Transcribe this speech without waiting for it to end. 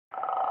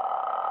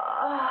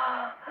Hey,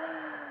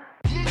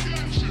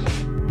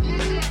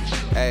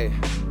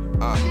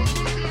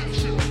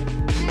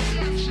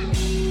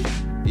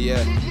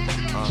 yeah,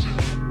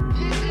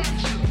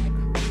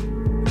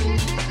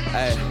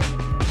 hey,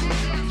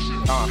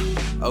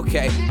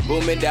 okay,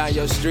 booming down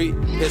your street,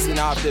 pissing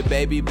off the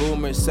baby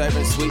boomers,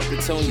 serving sweet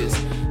petunias.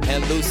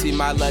 And Lucy,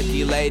 my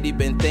lucky lady,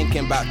 been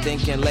thinking about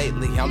thinking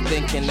lately. I'm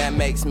thinking that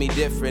makes me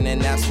different,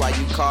 and that's why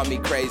you call me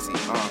crazy.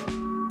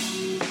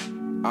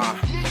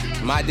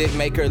 My dick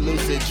make her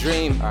lucid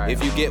dream,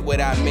 if you get what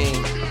I mean.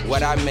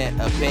 What I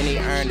meant, a penny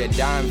earned, a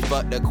dime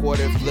fucked, a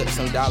quarter flipped,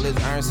 some dollars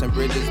earned, some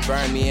bridges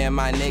burned. Me and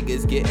my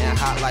niggas getting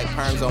hot like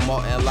perms on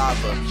molten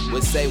lava.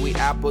 Would say we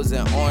apples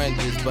and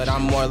oranges, but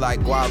I'm more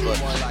like guava.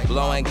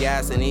 Blowing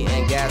gas and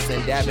eating gas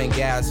and dabbing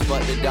gas,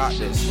 fuck the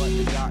doctors.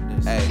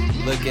 Hey,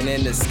 looking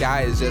in the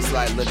sky is just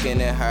like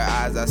looking in her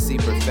eyes, I see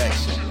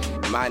perfection.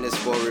 Mine is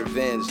for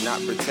revenge, not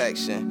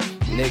protection.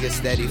 Niggas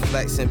steady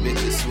flexing,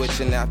 bitches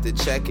switching after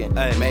checking.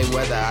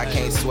 Mayweather, I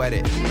can't sweat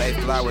it.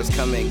 Mayflowers,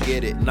 come and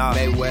get it.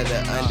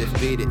 Mayweather,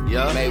 undefeated.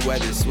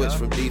 Mayweather, switch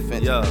from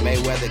defense.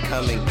 Mayweather,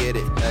 come and get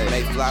it.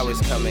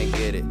 Mayflowers, come and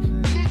get it.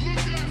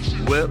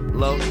 Whip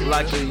low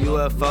like a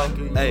UFO.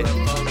 Ay.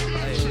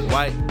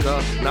 White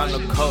girl, not no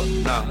coat,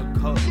 nah.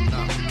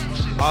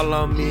 All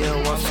on me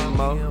and want some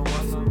more.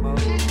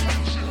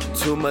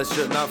 Too much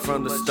shit, not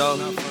from the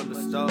stove.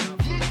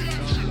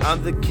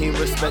 I'm the king,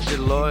 respected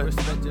Lord.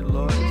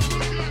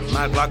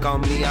 My Glock on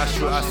me, I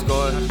shoot, I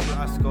score.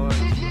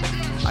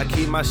 I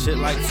keep my shit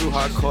like too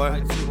hardcore.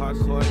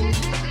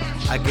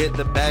 I get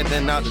the bag,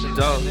 then out the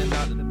door.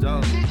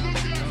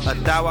 A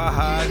thou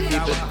high, I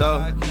keep it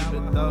though.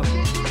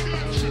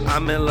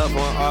 I'm in love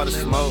on all the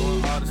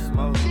smoke.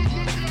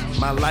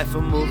 My life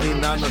a movie,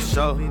 not no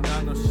show.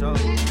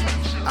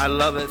 I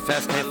love it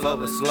fast, can't flow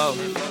it slow.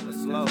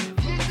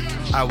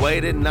 I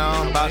waited,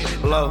 now I'm about to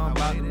blow.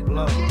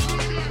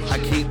 I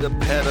keep the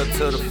pedal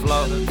to the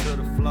flow.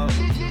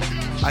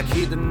 I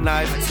keep the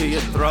knife to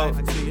your throat.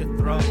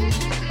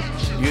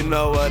 You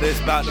know what it's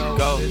about to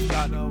go.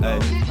 Hey.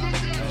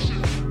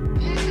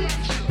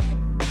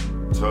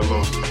 Tell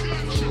them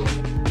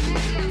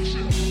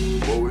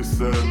what we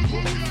said.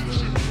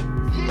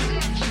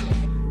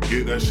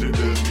 Get that shit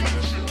there.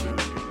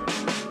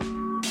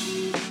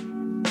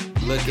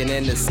 Looking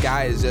in the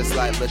sky is just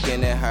like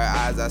looking in her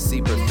eyes, I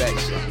see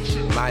perfection.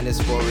 Mine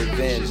is for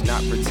revenge,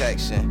 not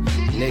protection.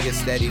 Niggas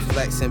steady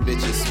flexing,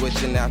 bitches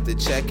switching after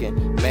checking.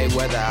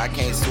 Mayweather, I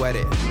can't sweat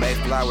it.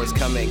 Mayflowers,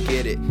 come and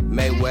get it.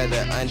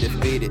 Mayweather,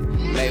 undefeated.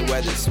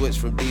 Mayweather, switch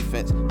from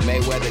defense.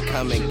 Mayweather,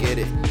 come and get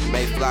it.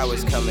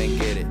 Mayflowers, come and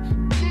get it.